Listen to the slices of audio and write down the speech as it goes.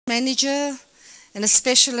manager and a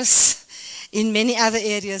specialist in many other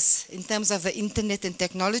areas in terms of the internet and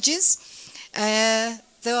technologies.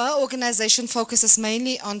 Our organization focuses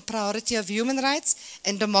mainly on priority of human rights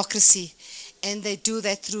and democracy, and they do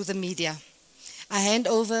that through the media. I hand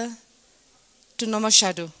over to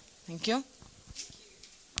Nomashadu. Thank you.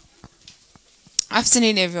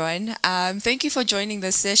 Afternoon, everyone. Thank you for joining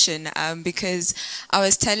this session because I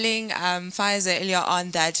was telling Faiza earlier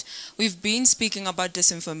on that we've been speaking about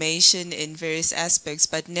disinformation in various aspects,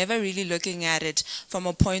 but never really looking at it from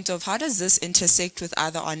a point of how does this intersect with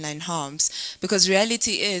other online harms? Because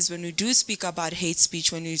reality is when we do speak about hate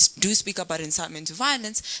speech, when we do speak about incitement to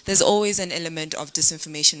violence, there's always an element of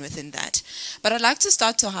disinformation within that. But I'd like to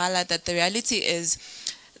start to highlight that the reality is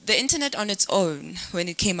the internet on its own, when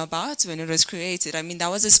it came about, when it was created, I mean, that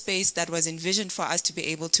was a space that was envisioned for us to be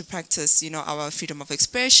able to practice, you know, our freedom of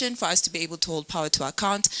expression, for us to be able to hold power to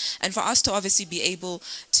account, and for us to obviously be able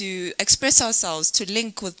to express ourselves, to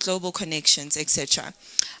link with global connections, etc.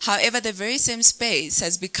 However, the very same space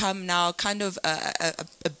has become now kind of a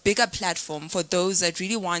bigger platform for those that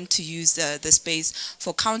really want to use the space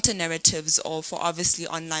for counter narratives or for obviously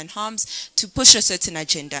online harms to push a certain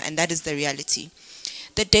agenda, and that is the reality.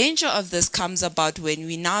 The danger of this comes about when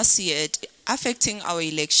we now see it affecting our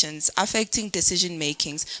elections, affecting decision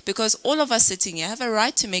makings, because all of us sitting here have a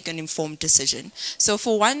right to make an informed decision. So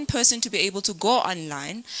for one person to be able to go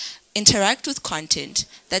online, interact with content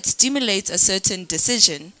that stimulates a certain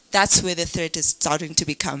decision, that's where the threat is starting to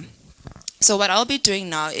become. So what I'll be doing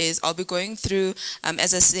now is I'll be going through,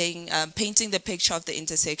 as I was saying, painting the picture of the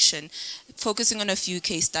intersection, focusing on a few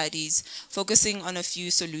case studies, focusing on a few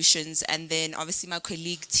solutions, and then obviously my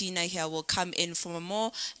colleague Tina here will come in from a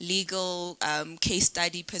more legal case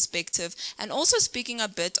study perspective, and also speaking a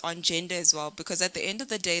bit on gender as well, because at the end of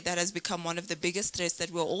the day, that has become one of the biggest threats that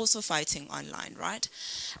we're also fighting online, right?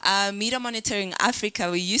 Media Monitoring Africa,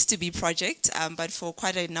 we used to be Project, but for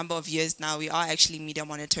quite a number of years now, we are actually Media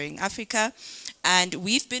Monitoring Africa. And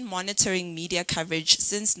we've been monitoring media coverage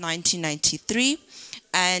since 1993.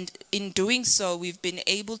 And in doing so, we've been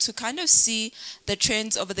able to kind of see the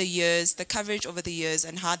trends over the years, the coverage over the years,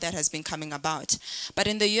 and how that has been coming about. But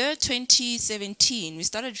in the year 2017, we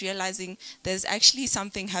started realizing there's actually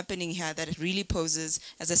something happening here that really poses,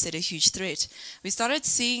 as I said, a huge threat. We started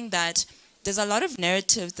seeing that there's a lot of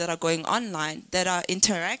narratives that are going online that are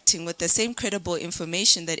interacting with the same credible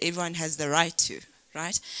information that everyone has the right to.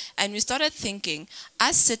 Right? And we started thinking,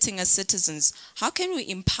 us sitting as citizens, how can we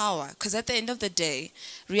empower? Because at the end of the day,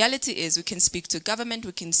 reality is we can speak to government,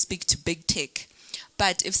 we can speak to big tech.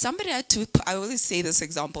 But if somebody had to, I always say this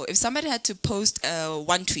example, if somebody had to post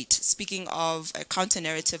one tweet, speaking of a counter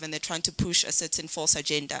narrative and they're trying to push a certain false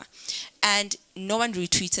agenda, and no one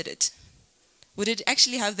retweeted it, would it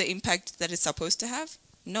actually have the impact that it's supposed to have?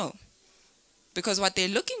 No. Because what they're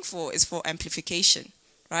looking for is for amplification.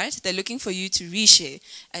 Right? They're looking for you to reshare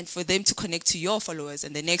and for them to connect to your followers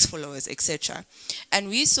and the next followers, etc. And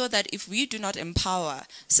we saw that if we do not empower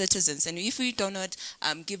citizens and if we do not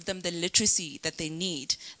give them the literacy that they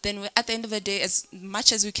need, then at the end of the day, as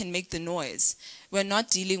much as we can make the noise, we're not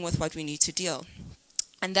dealing with what we need to deal.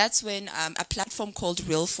 And that's when a platform called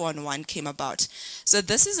Real 411 came about. So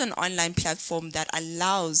this is an online platform that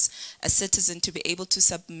allows a citizen to be able to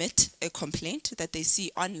submit a complaint that they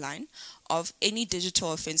see online of any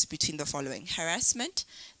digital offense between the following: harassment,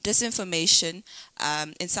 disinformation,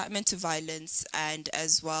 incitement to violence, and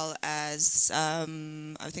as well as,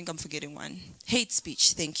 I think I'm forgetting one, hate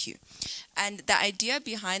speech, thank you. And the idea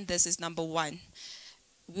behind this is, number one,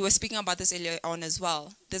 we were speaking about this earlier on as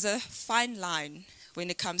well, there's a fine line when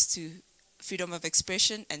it comes to freedom of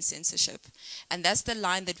expression and censorship. And that's the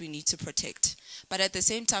line that we need to protect. But at the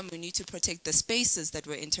same time, we need to protect the spaces that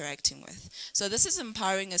we're interacting with. So this is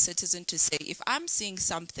empowering a citizen to say, if I'm seeing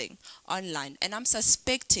something online and I'm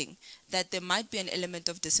suspecting that there might be an element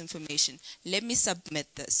of disinformation, let me submit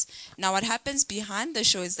this. Now what happens behind the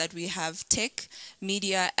show is that we have tech,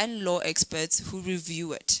 media, and law experts who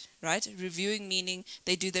review it. Right? Reviewing meaning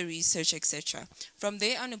they do the research, etc. From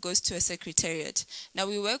there on, it goes to a secretariat. Now,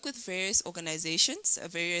 we work with various organizations,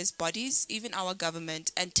 various bodies, even our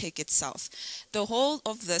government and tech itself. The whole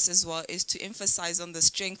of this as well is to emphasize on the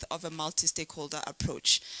strength of a multi-stakeholder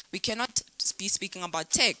approach. We cannot be speaking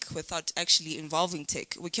about tech without actually involving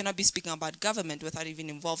tech. We cannot be speaking about government without even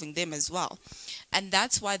involving them as well. And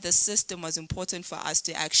that's why the system was important for us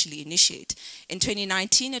to actually initiate. In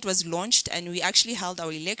 2019, it was launched, and we actually held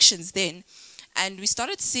our elections then, and we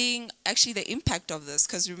started seeing actually the impact of this,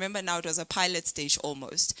 because remember now it was a pilot stage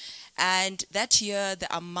almost. And that year,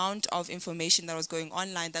 the amount of information that was going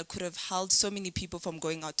online that could have held so many people from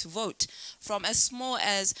going out to vote, from as small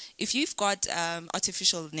as, if you've got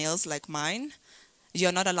artificial nails like mine,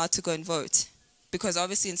 you're not allowed to go and vote. Because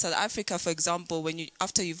obviously in South Africa, for example,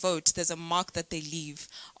 after you vote, there's a mark that they leave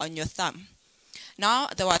on your thumb. Now,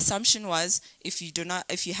 the assumption was, if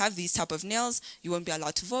you have these type of nails, you won't be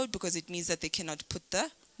allowed to vote because it means that they cannot put the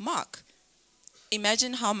mark.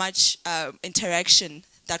 Imagine how much interaction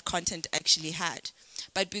that content actually had.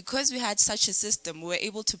 But because we had such a system, we were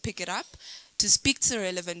able to pick it up, to speak to the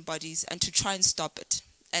relevant bodies, and to try and stop it.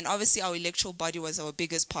 And obviously our electoral body was our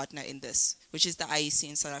biggest partner in this, which is the IEC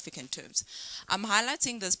in South African terms. I'm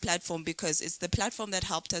highlighting this platform because it's the platform that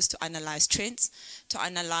helped us to analyze trends, to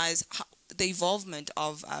analyze the evolvement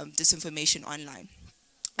of disinformation online.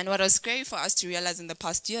 And what was scary for us to realize in the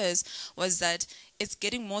past years was that it's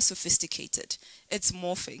getting more sophisticated. It's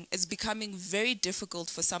morphing. It's becoming very difficult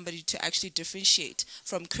for somebody to actually differentiate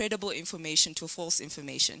from credible information to false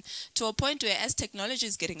information, to a point where as technology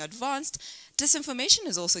is getting advanced, disinformation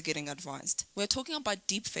is also getting advanced. We're talking about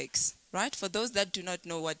deepfakes, right? For those that do not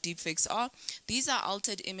know what deepfakes are, these are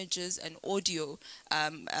altered images and audio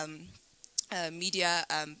media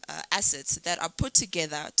assets that are put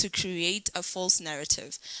together to create a false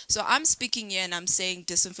narrative. So I'm speaking here and I'm saying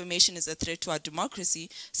disinformation is a threat to our democracy.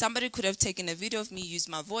 Somebody could have taken a video of me, used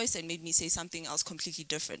my voice, and made me say something else completely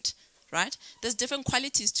different, right? There's different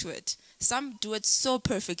qualities to it. Some do it so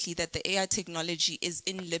perfectly that the AI technology is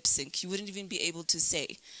in lip sync. You wouldn't even be able to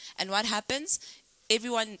say. And what happens?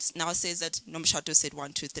 Everyone now says that Nomshato said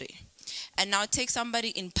 1, 2, 3. And now take somebody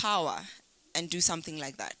in power and do something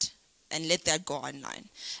like that, and let that go online.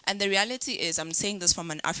 And the reality is, I'm saying this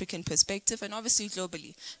from an African perspective and obviously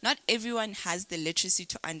globally, not everyone has the literacy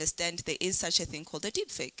to understand there is such a thing called a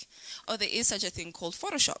deepfake, or there is such a thing called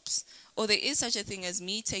Photoshops, or there is such a thing as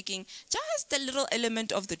me taking just a little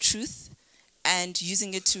element of the truth and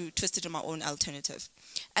using it to twist it in my own alternative.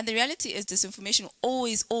 And the reality is disinformation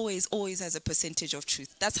always, always, always has a percentage of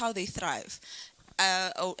truth. That's how they thrive.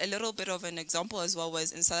 A little bit of an example as well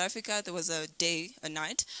was in South Africa, there was a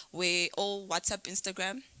night, where all WhatsApp,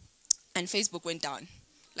 Instagram, and Facebook went down.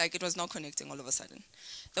 Like, it was not connecting all of a sudden.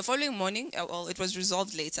 The following morning, well, it was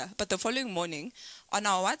resolved later, but the following morning, on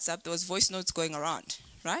our WhatsApp, there was voice notes going around,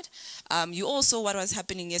 right? You all saw what was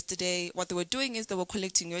happening yesterday. What they were doing is they were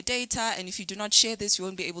collecting your data, and if you do not share this, you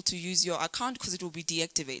won't be able to use your account because it will be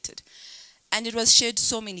deactivated. And it was shared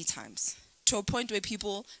so many times, to a point where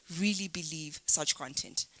people really believe such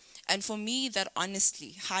content. And for me, that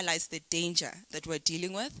honestly highlights the danger that we're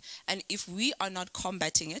dealing with. And if we are not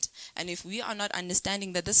combating it, and if we are not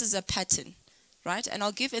understanding that this is a pattern, right? And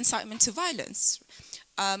I'll give incitement to violence.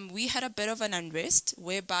 We had a bit of an unrest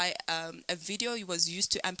whereby a video was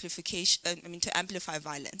used to amplify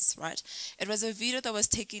violence, right? It was a video that was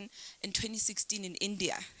taken in 2016 in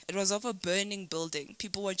India. It was of a burning building.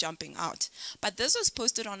 People were jumping out. But this was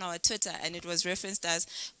posted on our Twitter, and it was referenced as,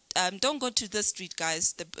 don't go to this street,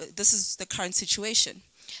 guys. This is the current situation.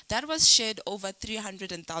 That was shared over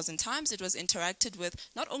 300,000 times. It was interacted with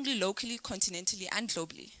not only locally, continentally, and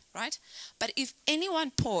globally, right? But if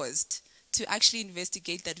anyone paused to actually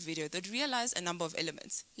investigate that video, they'd realize a number of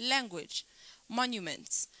elements: language,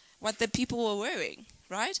 monuments, what the people were wearing,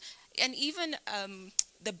 right? And even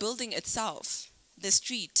the building itself, the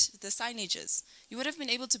street, the signages. You would have been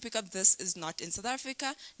able to pick up this is not in South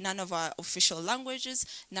Africa, none of our official languages,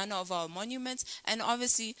 none of our monuments, and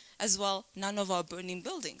obviously as well, none of our burning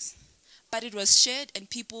buildings. But it was shared and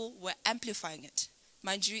people were amplifying it.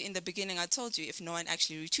 Mind you, in the beginning I told you, if no one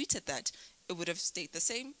actually retweeted that, it would have stayed the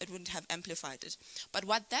same, it wouldn't have amplified it. But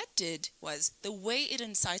what that did was, the way it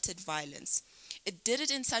incited violence, it did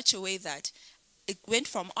it in such a way that it went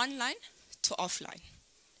from online to offline.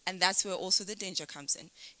 And that's where also the danger comes in.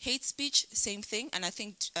 Hate speech, same thing, and I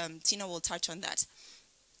think Tina will touch on that.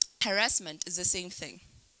 Harassment is the same thing,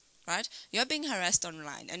 right? You're being harassed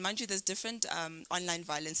online, and mind you, there's different online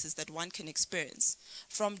violences that one can experience,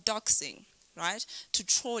 from doxing, right, to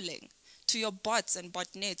trolling, to your bots and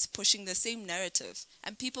botnets pushing the same narrative.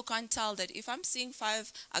 And people can't tell that if I'm seeing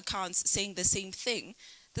 5 accounts saying the same thing,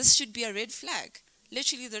 this should be a red flag.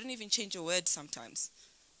 Literally, they don't even change a word sometimes.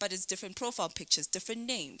 But it's different profile pictures, different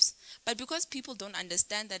names. But because people don't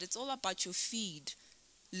understand that it's all about your feed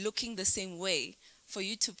looking the same way for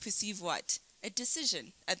you to perceive what? A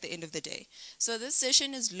decision at the end of the day. So this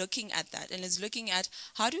session is looking at that, and is looking at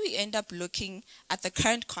how do we end up looking at the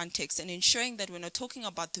current context and ensuring that when we're talking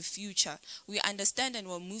about the future, we understand and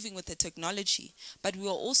we're moving with the technology, but we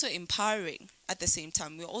are also empowering at the same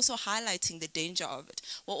time. We're also highlighting the danger of it.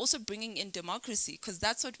 We're also bringing in democracy, because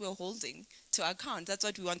that's what we're holding to account. That's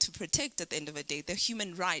what we want to protect at the end of the day, the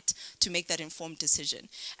human right to make that informed decision.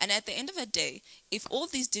 And at the end of the day, if all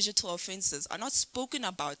these digital offenses are not spoken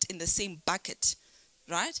about in the same bucket,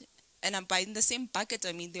 right? And by in the same bucket,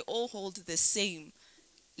 I mean they all hold the same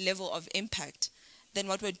level of impact, then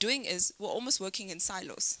what we're doing is we're almost working in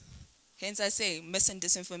silos. Hence I say mis and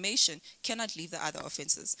disinformation cannot leave the other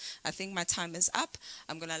offenses. I think my time is up.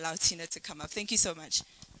 I'm going to allow Tina to come up. Thank you so much.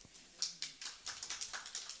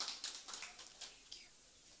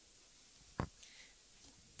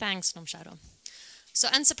 Thanks, Nomshado. So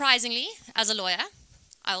unsurprisingly, as a lawyer,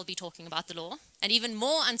 I will be talking about the law. And even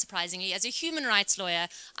more unsurprisingly, as a human rights lawyer,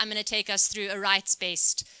 I'm going to take us through a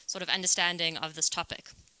rights-based sort of understanding of this topic.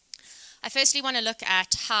 I firstly want to look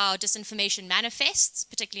at how disinformation manifests,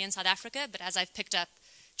 particularly in South Africa, but as I've picked up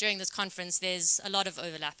during this conference, there's a lot of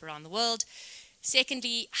overlap around the world.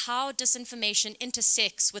 Secondly, how disinformation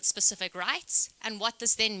intersects with specific rights and what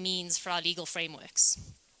this then means for our legal frameworks.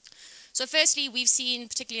 So firstly, we've seen,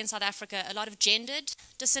 particularly in South Africa, a lot of gendered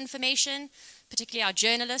disinformation, particularly our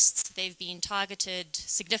journalists. They've been targeted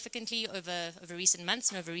significantly over recent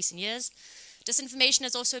months and over recent years. Disinformation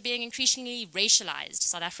is also being increasingly racialized.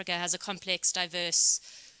 South Africa has a complex, diverse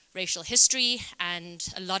racial history, and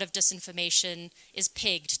a lot of disinformation is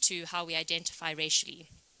pegged to how we identify racially.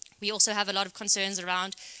 We also have a lot of concerns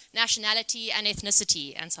around nationality and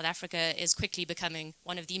ethnicity, and South Africa is quickly becoming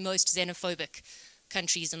one of the most xenophobic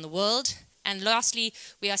countries in the world. And lastly,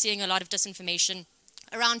 we are seeing a lot of disinformation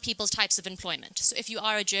around people's types of employment. So if you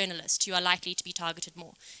are a journalist, you are likely to be targeted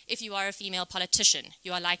more. If you are a female politician,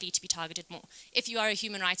 you are likely to be targeted more. If you are a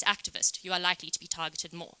human rights activist, you are likely to be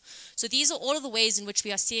targeted more. So these are all of the ways in which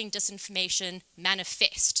we are seeing disinformation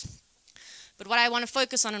manifest. But what I want to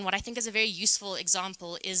focus on, and what I think is a very useful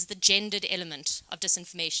example, is the gendered element of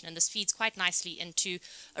disinformation. And this feeds quite nicely into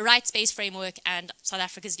a rights-based framework and South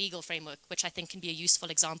Africa's legal framework, which I think can be a useful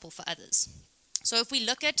example for others. So if we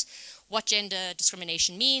look at what gender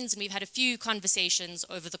discrimination means, and we've had a few conversations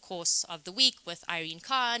over the course of the week with Irene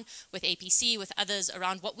Khan, with APC, with others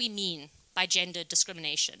around what we mean by gender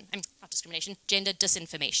discrimination, not discrimination, gender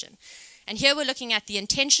disinformation. And here we're looking at the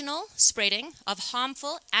intentional spreading of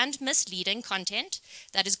harmful and misleading content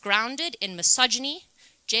that is grounded in misogyny,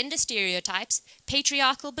 gender stereotypes,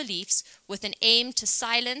 patriarchal beliefs with an aim to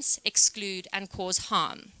silence, exclude, and cause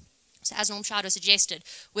harm. So as Nomshado suggested,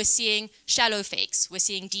 we're seeing shallow fakes, we're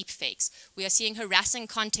seeing deep fakes, we are seeing harassing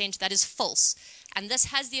content that is false. And this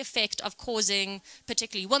has the effect of causing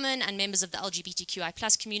particularly women and members of the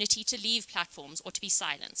LGBTQI+ community to leave platforms or to be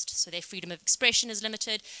silenced. So their freedom of expression is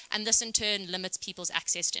limited, and this in turn limits people's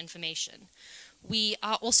access to information. We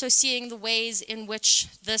are also seeing the ways in which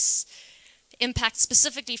this impact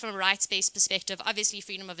specifically from a rights-based perspective, obviously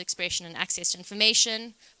freedom of expression and access to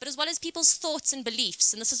information, but as well as people's thoughts and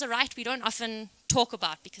beliefs. And this is a right we don't often talk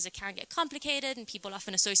about because it can get complicated and people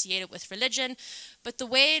often associate it with religion. But the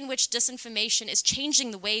way in which disinformation is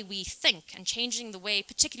changing the way we think and changing the way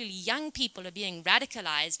particularly young people are being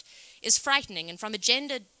radicalized is frightening. And from a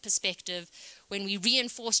gender perspective, when we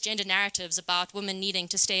reinforce gender narratives about women needing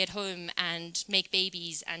to stay at home and make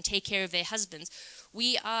babies and take care of their husbands,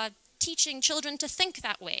 we are teaching children to think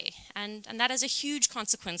that way, and that has a huge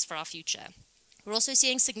consequence for our future. We're also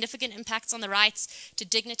seeing significant impacts on the rights to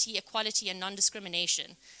dignity, equality, and non-discrimination.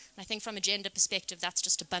 And I think from a gender perspective, that's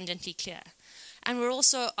just abundantly clear. And we're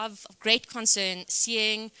also of great concern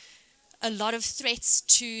seeing a lot of threats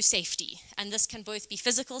to safety, and this can both be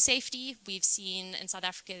physical safety. We've seen in South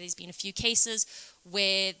Africa, there's been a few cases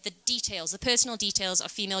where the details, the personal details of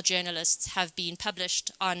female journalists have been published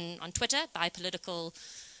on Twitter by political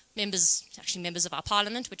members, actually members of our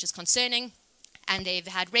parliament, which is concerning, and they've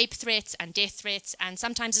had rape threats and death threats, and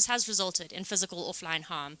sometimes this has resulted in physical offline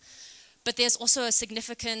harm. But there's also a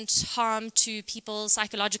significant harm to people's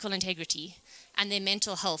psychological integrity and their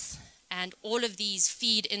mental health, and all of these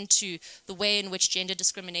feed into the way in which gender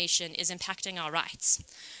discrimination is impacting our rights.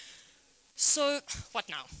 So what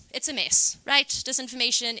now? It's a mess, right?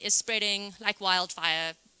 Disinformation is spreading like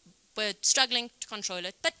wildfire. We're struggling to control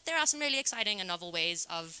it, but there are some really exciting and novel ways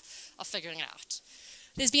of figuring it out.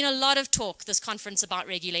 There's been a lot of talk this conference about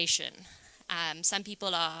regulation. Some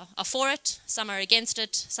people are for it, some are against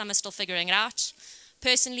it, some are still figuring it out.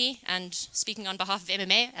 Personally, and speaking on behalf of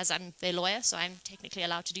MMA, as I'm their lawyer, so I'm technically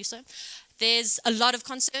allowed to do so, there's a lot of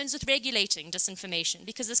concerns with regulating disinformation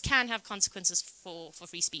because this can have consequences for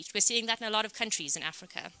free speech. We're seeing that in a lot of countries in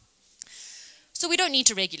Africa. So we don't need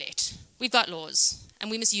to regulate. We've got laws, and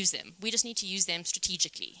we must use them. We just need to use them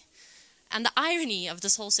strategically. And the irony of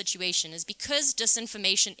this whole situation is because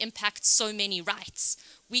disinformation impacts so many rights,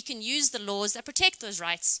 we can use the laws that protect those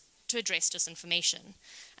rights to address disinformation.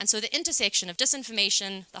 And so the intersection of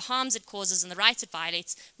disinformation, the harms it causes, and the rights it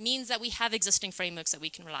violates means that we have existing frameworks that we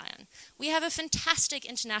can rely on. We have a fantastic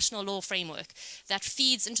international law framework that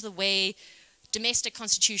feeds into the way domestic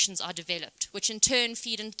constitutions are developed, which in turn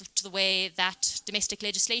feed into the way that domestic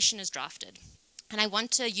legislation is drafted. And I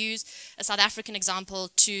want to use a South African example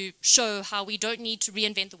to show how we don't need to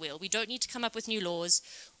reinvent the wheel. We don't need to come up with new laws.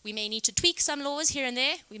 We may need to tweak some laws here and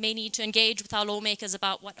there. We may need to engage with our lawmakers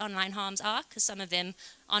about what online harms are, because some of them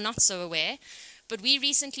are not so aware. But we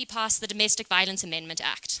recently passed the Domestic Violence Amendment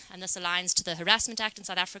Act, and this aligns to the Harassment Act in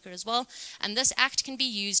South Africa as well. And this act can be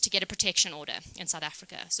used to get a protection order in South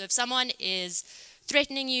Africa. So if someone is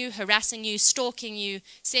threatening you, harassing you, stalking you,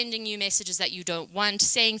 sending you messages that you don't want,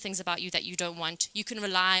 saying things about you that you don't want, you can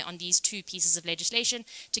rely on these two pieces of legislation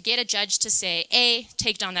to get a judge to say, A,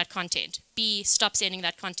 take down that content, B, stop sending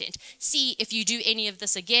that content, C, if you do any of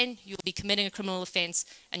this again, you'll be committing a criminal offense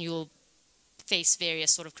and you'll face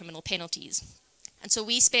various sort of criminal penalties. And so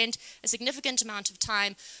we spent a significant amount of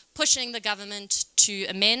time pushing the government to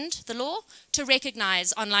amend the law to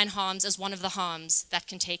recognize online harms as one of the harms that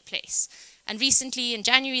can take place. And recently, in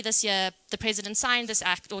January this year, the President signed this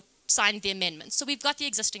act, or signed the amendment. So we've got the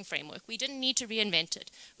existing framework. We didn't need to reinvent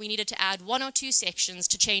it. We needed to add 1 or 2 sections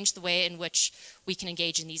to change the way in which we can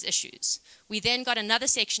engage in these issues. We then got another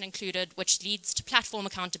section included which leads to platform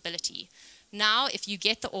accountability. Now, if you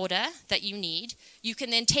get the order that you need, you can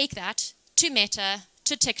then take that to Meta,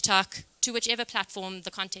 to TikTok, to whichever platform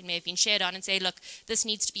the content may have been shared on and say, look, this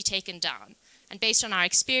needs to be taken down. And based on our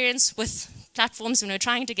experience with platforms when we're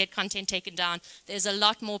trying to get content taken down, there's a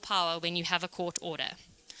lot more power when you have a court order.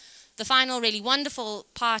 The final really wonderful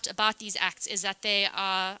part about these acts is that they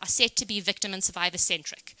are set to be victim and survivor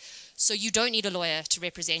centric. So you don't need a lawyer to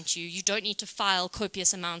represent you. You don't need to file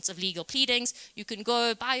copious amounts of legal pleadings. You can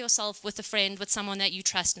go by yourself with a friend, with someone that you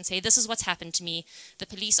trust and say, this is what's happened to me. The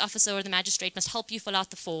police officer or the magistrate must help you fill out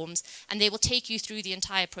the forms, and they will take you through the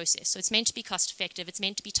entire process. So it's meant to be cost effective. It's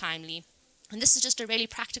meant to be timely. And this is just a really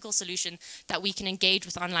practical solution that we can engage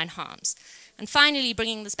with online harms. And finally,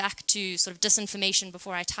 bringing this back to sort of disinformation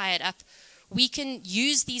before I tie it up, we can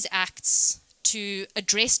use these acts to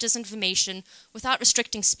address disinformation without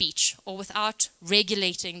restricting speech or without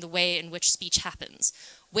regulating the way in which speech happens.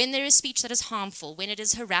 When there is speech that is harmful, when it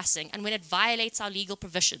is harassing, and when it violates our legal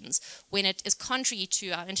provisions, when it is contrary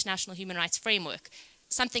to our international human rights framework,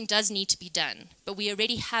 something does need to be done. But we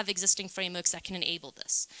already have existing frameworks that can enable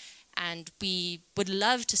this. And we would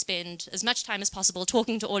love to spend as much time as possible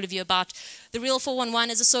talking to all of you about the Real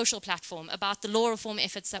 411 as a social platform, about the law reform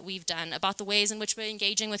efforts that we've done, about the ways in which we're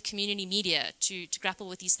engaging with community media to grapple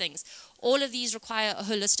with these things. All of these require a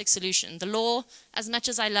holistic solution. The law, as much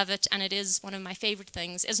as I love it, and it is one of my favorite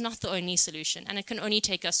things, is not the only solution, and it can only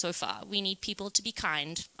take us so far. We need people to be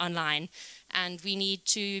kind online, and we need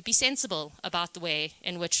to be sensible about the way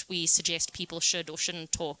in which we suggest people should or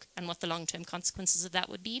shouldn't talk and what the long-term consequences of that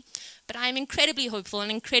would be. But I'm incredibly hopeful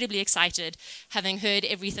and incredibly excited, having heard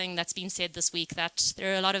everything that's been said this week, that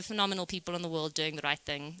there are a lot of phenomenal people in the world doing the right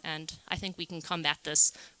thing, and I think we can combat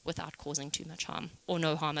this without causing too much harm, or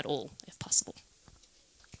no harm at all, if possible.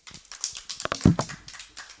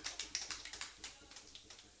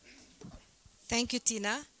 Thank you,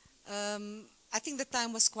 Tina. I think the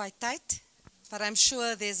time was quite tight, but I'm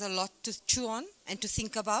sure there's a lot to chew on and to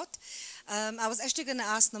think about. I was actually going to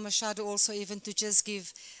ask Nomashado also even to just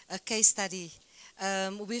give a case study.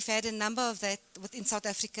 We've had a number of that within South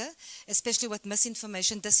Africa, especially with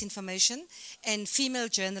misinformation, disinformation, and female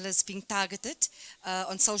journalists being targeted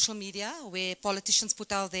on social media, where politicians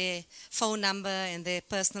put out their phone number and their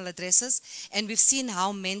personal addresses, and we've seen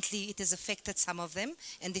how mentally it has affected some of them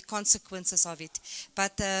and the consequences of it.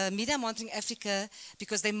 But Media Monitoring Africa,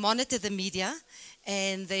 because they monitor the media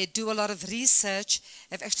and they do a lot of research,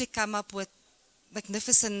 have actually come up with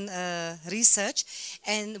magnificent research,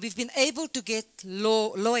 and we've been able to get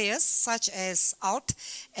lawyers such as Alt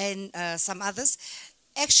and some others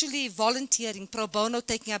actually volunteering pro bono,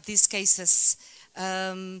 taking up these cases.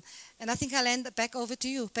 And I think I'll hand it back over to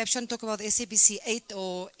you. Perhaps you want to talk about the SABC 8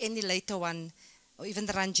 or any later one, or even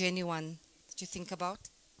the Ranjeni one that you think about.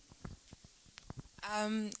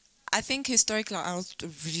 I think historically, I'll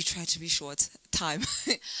really try to be short time.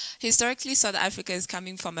 Historically, South Africa is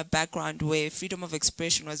coming from a background where freedom of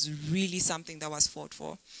expression was really something that was fought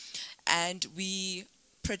for. And we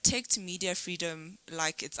protect media freedom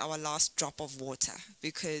like it's our last drop of water,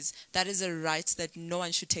 because that is a right that no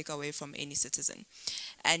one should take away from any citizen.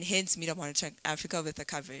 And hence Media Monitoring Africa with the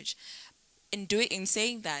coverage. in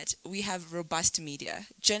saying that, we have robust media,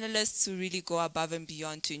 journalists who really go above and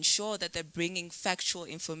beyond to ensure that they're bringing factual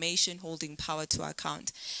information, holding power to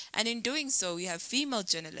account. And in doing so, we have female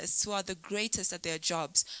journalists who are the greatest at their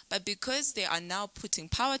jobs, but because they are now putting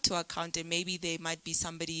power to account, and maybe they might be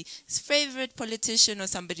somebody's favorite politician or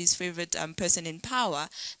somebody's favorite person in power,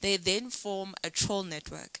 they then form a troll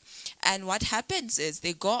network. And what happens is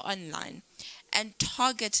they go online and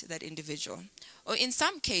target that individual. Or in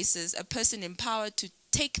some cases, a person in power to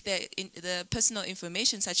take the personal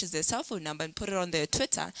information, such as their cell phone number, and put it on their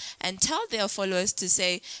Twitter and tell their followers to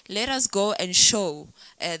say, let us go and show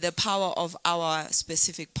the power of our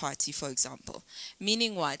specific party, for example.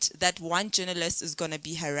 Meaning what? That one journalist is going to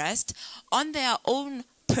be harassed on their own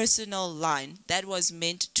personal line that was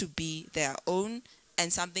meant to be their own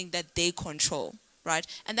and something that they control, right?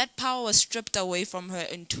 And that power was stripped away from her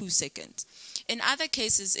in 2 seconds. In other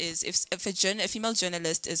cases is if a female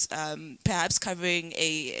journalist is perhaps covering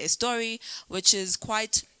a story which is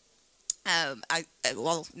quite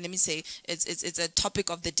well, let me say it's a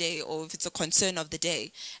topic of the day, or if it's a concern of the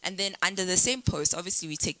day, and then under the same post, obviously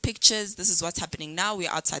we take pictures, this is what's happening now,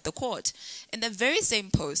 we're outside the court. In the very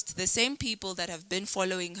same post, the same people that have been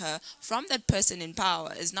following her from that person in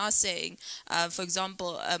power is now saying, for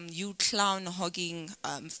example, you clown hogging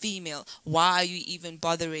female, why are you even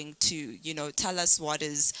bothering to, you know, tell us what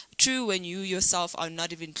is true when you yourself are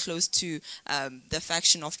not even close to the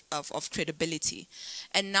faction of credibility?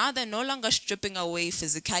 And now they're no longer stripping away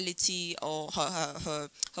physicality or her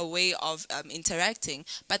way of interacting,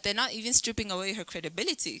 but they're not even stripping away her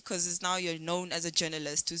credibility, because it's now you're known as a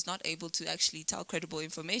journalist who's not able to actually tell credible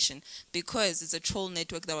information, because it's a troll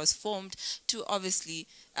network that was formed to obviously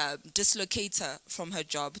dislocate her from her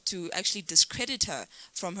job, to actually discredit her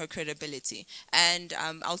from her credibility. And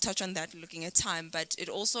I'll touch on that looking at time, but it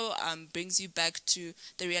also brings you back to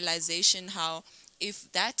the realization how,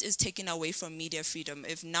 if that is taken away from media freedom,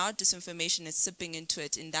 if now disinformation is sipping into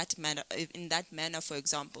it in that manner, for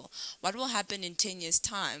example, what will happen in 10 years'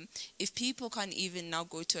 time if people can't even now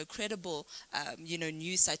go to a credible,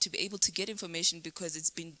 news site to be able to get information because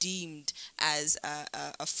it's been deemed as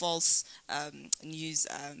a false news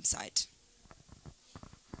site?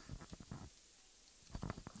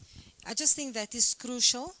 I just think that is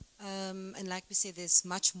crucial, and like we said, there's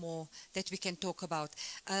much more that we can talk about.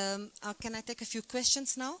 Can I take a few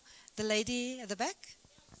questions now? The lady at the back.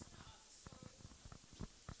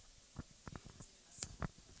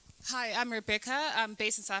 Hi, I'm Rebecca. I'm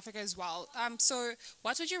based in South Africa as well. So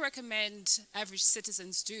what would you recommend average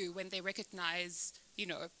citizens do when they recognize,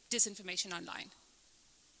 disinformation online?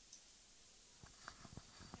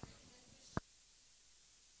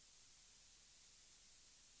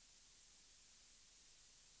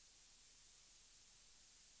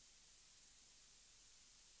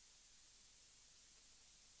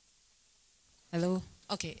 Hello.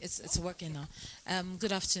 Okay, it's working now.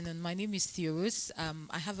 Good afternoon. My name is Theorus.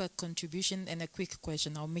 I have a contribution and a quick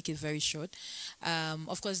question. I'll make it very short.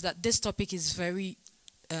 Of course, that this topic is very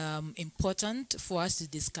important for us to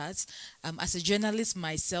discuss. As a journalist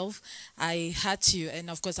myself, I had to, and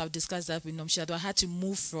of course I've discussed that with Nomshado, I had to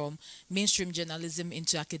move from mainstream journalism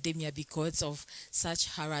into academia because of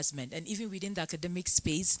such harassment. And even within the academic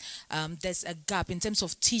space, there's a gap in terms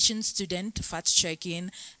of teaching students fact-checking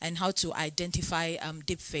and how to identify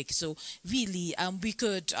deepfake. So really,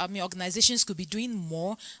 organizations could be doing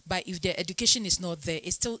more, but if their education is not there,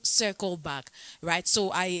 it's still circle back, right?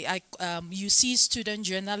 So you see student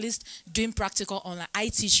journalists doing practical online. I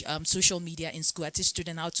teach social media in school. I teach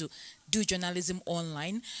students how to do journalism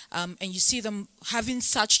online, and you see them having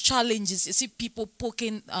such challenges. You see people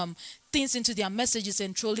poking things into their messages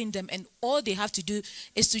and trolling them, and all they have to do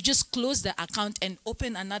is to just close the account and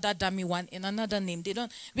open another dummy one in another name. They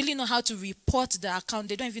don't really know how to report the account.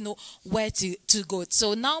 They don't even know where to go.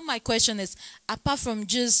 So now my question is, apart from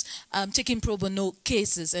just taking pro bono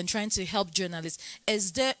cases and trying to help journalists,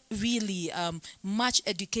 is there really much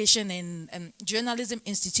education in journalism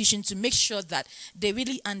institutions to make sure that they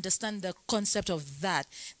really understand the concept of that?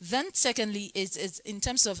 Then secondly, is in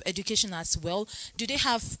terms of education as well, do they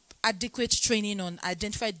have adequate training on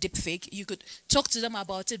identify deepfake? You could talk to them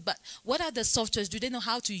about it, but what are the softwares? Do they know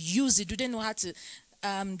how to use it? Do they know how to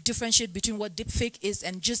differentiate between what deepfake is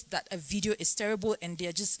and just that a video is terrible and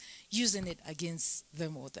they're just using it against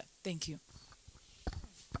them or that? Thank you.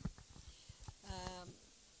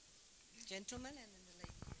 Gentlemen and then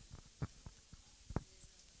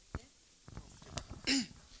the lady.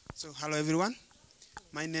 So hello everyone.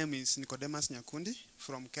 My name is Nicodemus Nyakundi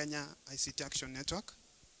from Kenya ICT Action Network.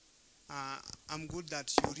 I'm good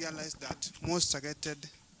that you realize that most targeted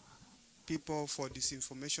people for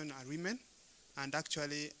disinformation are women. And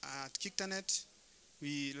actually, at Kiktanet,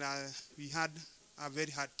 we had a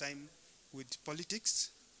very hard time with politics.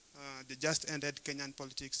 They just ended Kenyan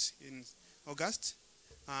politics in August.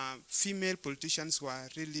 Female politicians were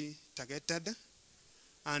really targeted,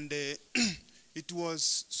 and it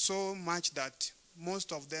was so much that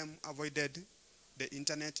most of them avoided the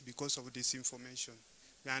internet because of disinformation.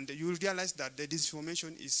 And you will realize that the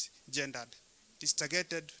disinformation is gendered. It is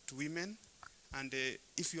targeted to women, and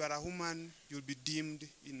if you are a woman, you'll be deemed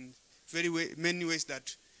in many ways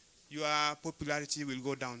that your popularity will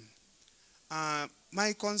go down.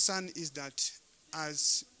 My concern is that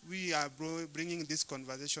as we are bringing this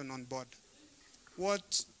conversation on board,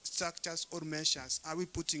 what structures or measures are we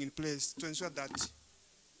putting in place to ensure that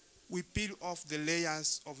we peel off the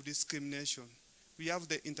layers of discrimination? We have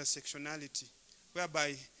the intersectionality,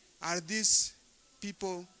 whereby are these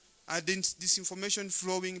people, are this information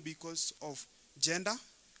flowing because of gender,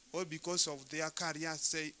 or because of their career,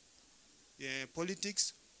 say,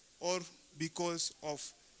 politics, or because of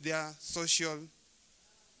their social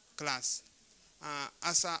class?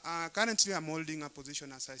 Currently I'm holding a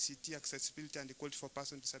position as ICT, Accessibility and Equality for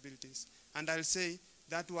Persons with Disabilities. And I'll say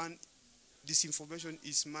that one, disinformation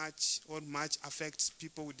is much affects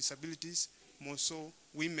people with disabilities, more so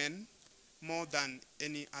women, more than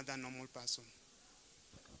any other normal person.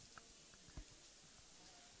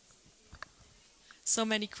 So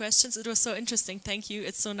many questions. It was so interesting. Thank you.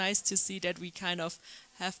 It's so nice to see that we kind of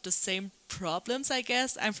have the same problems, I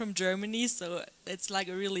guess. I'm from Germany, so it's like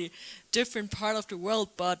a really different part of the world.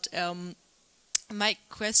 But my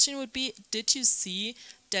question would be, did you see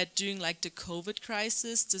that during like the COVID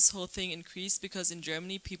crisis, this whole thing increased? Because in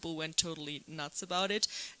Germany, people went totally nuts about it.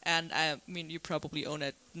 And I mean, you probably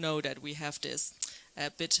know that we have this a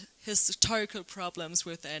bit historical problems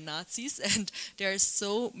with Nazis, and there are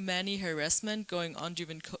so many harassment going on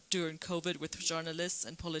during COVID with journalists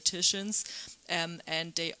and politicians, and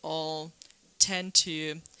they all tend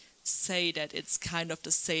to say that it's kind of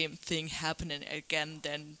the same thing happening again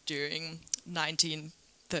than during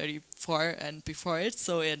 1934 and before it.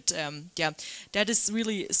 So it that is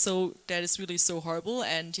really so horrible,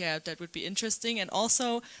 and yeah, that would be interesting. And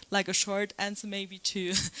also, like a short answer maybe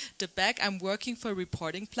to the back, I'm working for a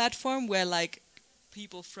reporting platform where like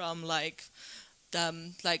people from like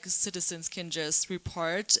citizens can just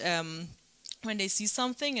report when they see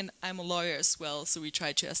something, and I'm a lawyer as well, so we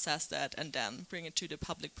try to assess that and then bring it to the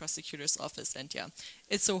public prosecutor's office. And yeah,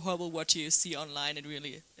 it's so horrible what you see online. It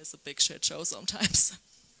really is a big shit show sometimes.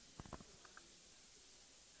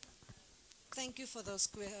 Thank you for those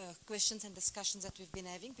questions and discussions that we've been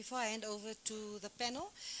having. Before I hand over to the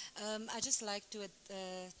panel, I'd just like to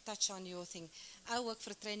touch on your thing. I work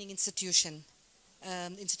for a training institution,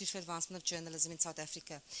 Institute for Advancement of Journalism in South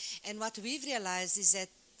Africa. And what we've realized is that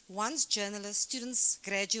once students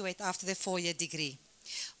graduate after their 4-year degree,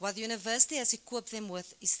 what the university has equipped them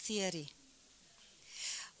with is theory.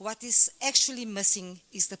 What is actually missing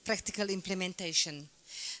is the practical implementation.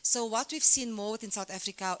 So what we've seen more within South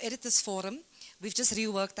Africa, our editors forum, we've just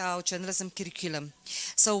reworked our journalism curriculum.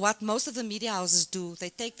 So what most of the media houses do, they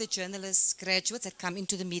take the journalists, graduates that come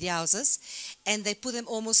into the media houses, and they put them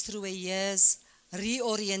almost through a year's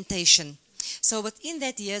reorientation. So within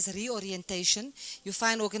that year's reorientation, you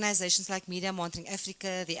find organizations like Media Monitoring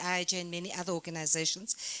Africa, the IGF, and many other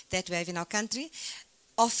organizations that we have in our country,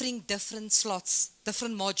 offering different slots,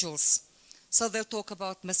 different modules. So they'll talk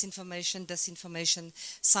about misinformation, disinformation.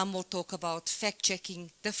 Some will talk about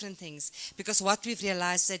fact-checking, different things. Because what we've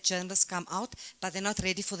realized is that journalists come out, but they're not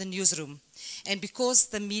ready for the newsroom. And because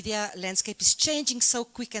the media landscape is changing so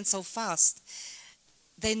quick and so fast,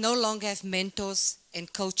 they no longer have mentors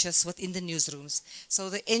and coaches within the newsrooms. So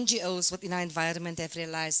the NGOs within our environment have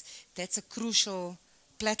realized that's a crucial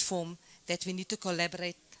platform that we need to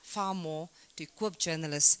collaborate far more to equip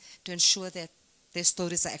journalists to ensure that their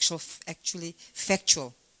stories are actually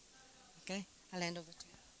factual. Okay, I'll hand over to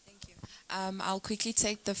you. Thank you. I'll quickly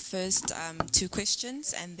take the first 2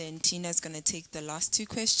 questions, and then Tina's going to take the last 2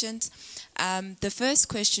 questions. The first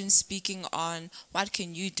question, speaking on what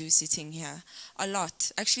can you do sitting here? A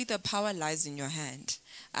lot. Actually, the power lies in your hand.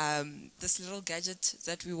 This little gadget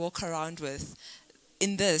that we walk around with,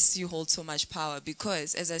 in this, you hold so much power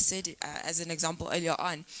because, as I said, as an example earlier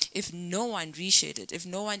on, if no one reshared it, if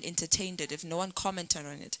no one entertained it, if no one commented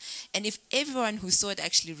on it, and if everyone who saw it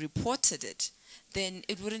actually reported it, then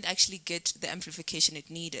it wouldn't actually get the amplification it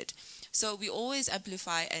needed. So we always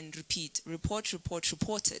amplify and repeat, report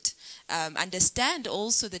it. Understand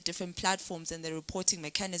also the different platforms and the reporting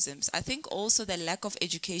mechanisms. I think also the lack of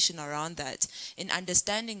education around that, in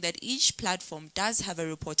understanding that each platform does have a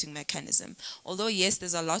reporting mechanism. Although yes,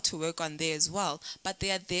 there's a lot to work on there as well, but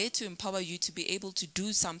they are there to empower you to be able to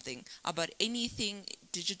do something about anything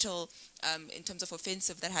digital in terms of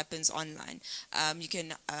offensive that happens online. You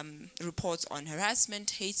can report on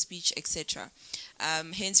harassment, hate speech, etc.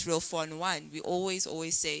 Hence Real 411, we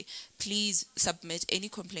always say, please submit any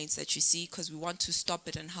complaints that you see, because we want to stop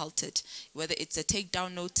it and halt it. Whether it's a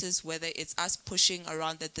takedown notice, whether it's us pushing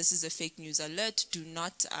around that this is a fake news alert, do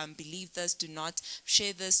not believe this, do not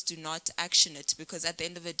share this, do not action it, because at the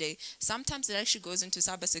end of the day, sometimes it actually goes into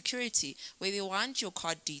cybersecurity, where they want your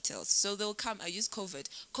card details. So they'll come, I use COVID.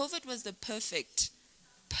 COVID was the perfect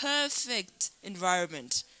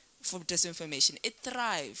environment for disinformation. It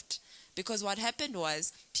thrived. Because what happened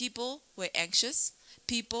was people were anxious,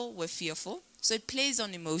 people were fearful, so it plays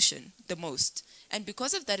on emotion the most. And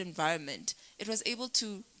because of that environment, it was able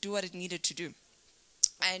to do what it needed to do.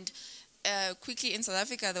 And quickly in South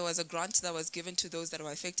Africa, there was a grant that was given to those that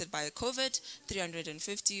were affected by COVID,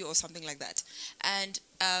 350 or something like that. And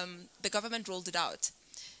the government rolled it out.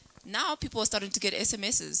 Now people are starting to get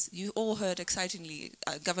SMSs. You all heard excitingly,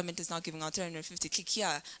 government is now giving out 350, click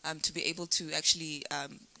here to be able to actually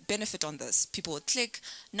benefit on this. People would click.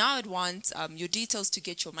 Now it wants your details to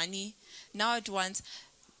get your money. Now it wants,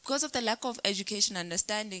 because of the lack of education,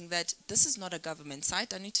 understanding that this is not a government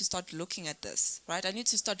site, I need to start looking at this, right? I need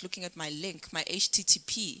to start looking at my link, my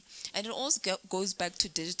HTTP. And it also goes back to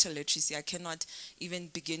digital literacy. I cannot even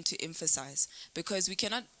begin to emphasize, because we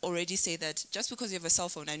cannot already say that just because you have a cell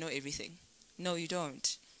phone, I know everything. No, you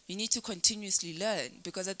don't. You need to continuously learn,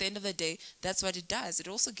 because at the end of the day, that's what it does. It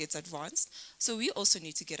also gets advanced. So we also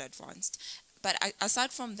need to get advanced. But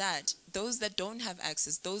aside from that, those that don't have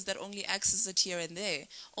access, those that only access it here and there,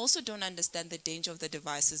 also don't understand the danger of the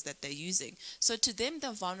devices that they're using. So to them,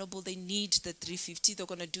 they're vulnerable. They need the 350. They're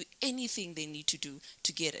going to do anything they need to do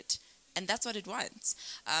to get it. And that's what it wants.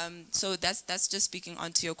 So that's just speaking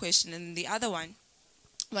onto your question. And the other one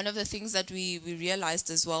of the things that we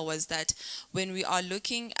realized as well was that when we are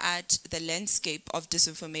looking at the landscape of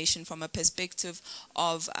disinformation from a perspective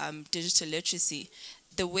of digital literacy,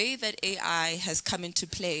 the way that AI has come into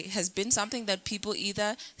play has been something that people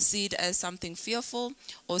either see it as something fearful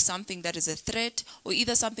or something that is a threat or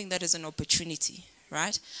either something that is an opportunity,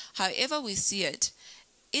 right? However we see it,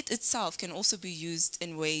 it itself can also be used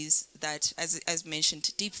in ways that, as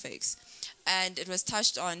mentioned, deepfakes. And it was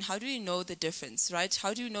touched on, how do you know the difference, right?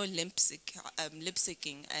 How do you know lip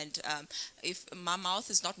syncing? And if my mouth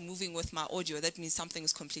is not moving with my audio, that means something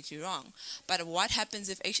is completely wrong. But what happens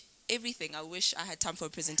if everything, I wish I had time for a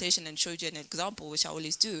presentation and showed you an example, which I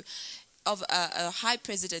always do, of a high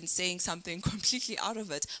president saying something completely out of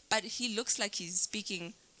it, but he looks like he's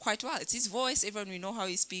speaking quite well. It's his voice, everyone, we know how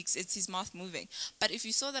he speaks, it's his mouth moving. But if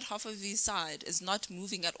you saw that half of his side is not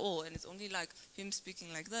moving at all, and it's only like him speaking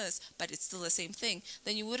like this, but it's still the same thing,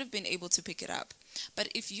 then you would have been able to pick it up. But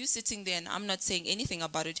if you're sitting there and I'm not saying anything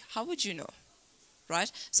about it, how would you know?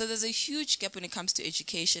 Right? So there's a huge gap when it comes to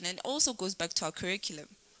education, and it also goes back to our curriculum.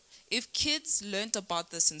 If kids learned about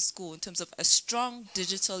this in school in terms of a strong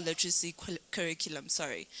digital literacy curriculum,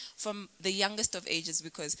 from the youngest of ages,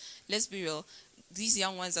 because let's be real, these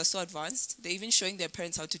young ones are so advanced, they're even showing their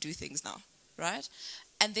parents how to do things now, right?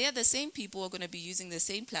 And they are the same people who are going to be using the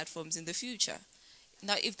same platforms in the future.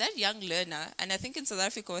 Now, if that young learner, and I think in South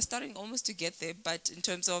Africa we're starting almost to get there, but in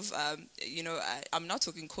terms of, I'm not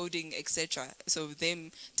talking coding, etc., so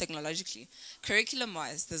them technologically.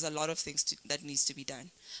 Curriculum-wise, there's a lot of things that needs to be done.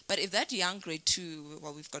 But if that young grade 2,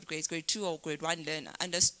 well, we've got grade 2 or grade 1 learner,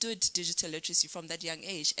 understood digital literacy from that young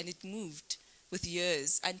age, and it moved with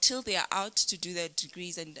years until they are out to do their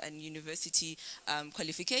degrees and university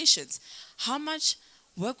qualifications, how much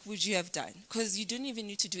work would you have done? Because you didn't even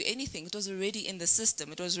need to do anything. It was already in the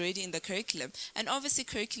system. It was already in the curriculum. And obviously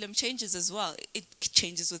curriculum changes as well. It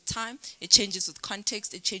changes with time. It changes with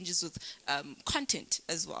context. It changes with content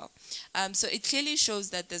as well. So it clearly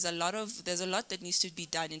shows that there's a lot that needs to be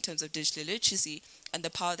done in terms of digital literacy and the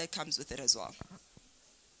power that comes with it as well.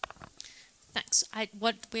 Thanks.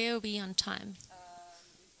 Where are we on time?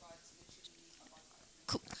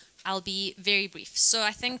 Cool. I'll be very brief. So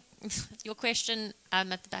I think your question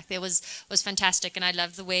at the back there was fantastic, and I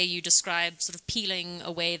love the way you described sort of peeling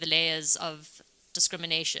away the layers of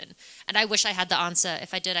discrimination. And I wish I had the answer.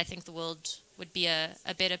 If I did, I think the world would be a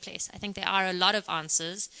better place. I think there are a lot of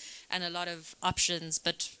answers and a lot of options,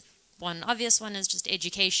 but one obvious one is just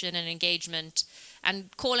education and engagement and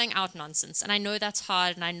calling out nonsense. And I know that's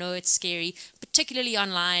hard and I know it's scary, particularly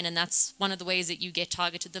online, and that's one of the ways that you get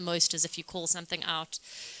targeted the most is if you call something out.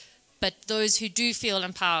 But those who do feel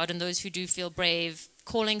empowered and those who do feel brave,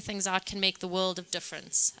 calling things out can make the world of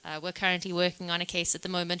difference. We're currently working on a case at the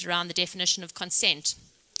moment around the definition of consent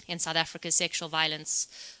in South Africa's sexual violence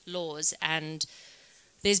laws. And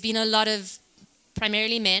there's been a lot of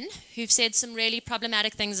primarily men who've said some really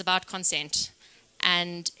problematic things about consent.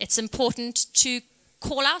 And it's important to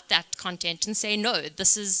call out that content and say, no,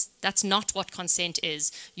 that's not what consent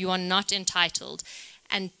is. You are not entitled.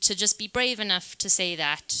 And to just be brave enough to say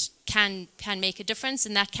that can make a difference,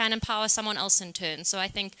 and that can empower someone else in turn. So I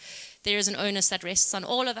think there is an onus that rests on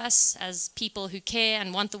all of us as people who care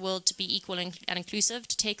and want the world to be equal and inclusive,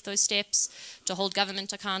 to take those steps, to hold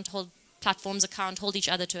government account, hold platforms account, hold each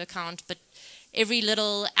other to account. But every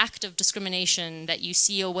little act of discrimination that you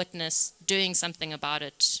see or witness, doing something about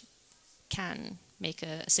it can make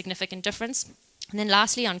a significant difference. And then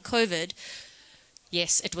lastly, on COVID,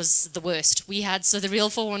 yes, it was the worst. So the Real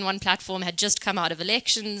 411 platform had just come out of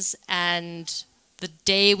elections, and the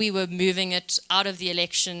day we were moving it out of the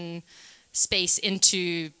election space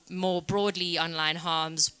into more broadly online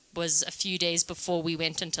harms was a few days before we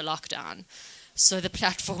went into lockdown. So the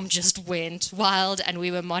platform just went wild, and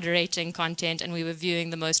we were moderating content and we were viewing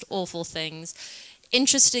the most awful things.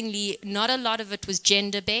 Interestingly, not a lot of it was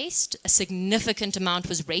gender-based. A significant amount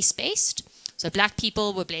was race-based. So black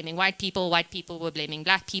people were blaming white people were blaming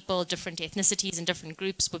black people, different ethnicities and different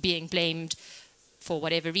groups were being blamed for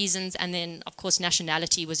whatever reasons. And then, of course,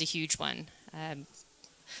 nationality was a huge one.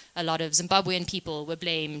 A lot of Zimbabwean people were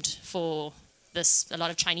blamed for this, a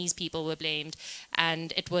lot of Chinese people were blamed.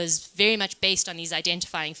 And it was very much based on these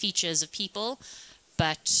identifying features of people,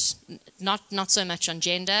 but not so much on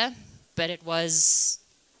gender. But it was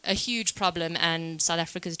a huge problem, and South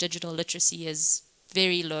Africa's digital literacy is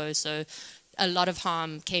very low, so a lot of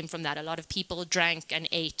harm came from that. A lot of people drank and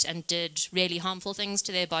ate and did really harmful things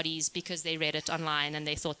to their bodies because they read it online and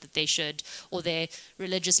they thought that they should, or their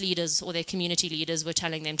religious leaders or their community leaders were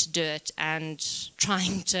telling them to do it, and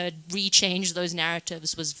trying to rechange those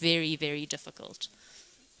narratives was very, very difficult.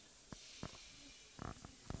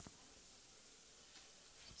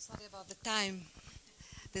 Sorry about the time.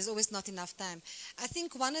 There's always not enough time. I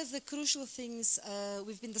think one of the crucial things,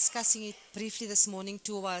 we've been discussing it briefly this morning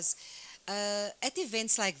too, was at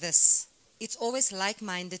events like this, it's always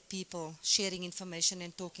like-minded people sharing information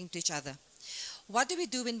and talking to each other. What do we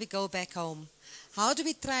do when we go back home? How do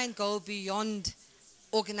we try and go beyond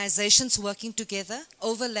organizations working together,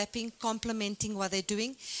 overlapping, complementing what they're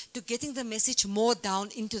doing, to getting the message more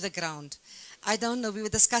down into the ground? I don't know, we were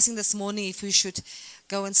discussing this morning if we should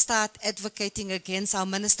go and start advocating against our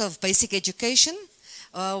Minister of Basic Education.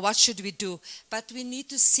 What should we do? But we need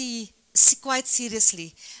to see quite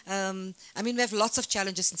seriously. I mean, we have lots of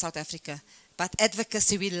challenges in South Africa, but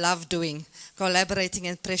advocacy we love doing, collaborating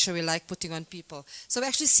and pressure we like putting on people. So we're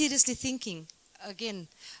actually seriously thinking, again,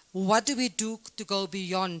 what do we do to go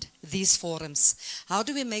beyond these forums? How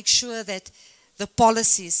do we make sure that the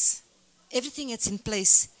policies, everything that's in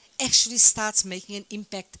place, actually starts making an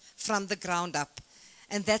impact from the ground up?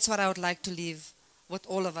 And that's what I would like to leave with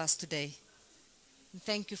all of us today.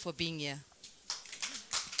 Thank you for being here.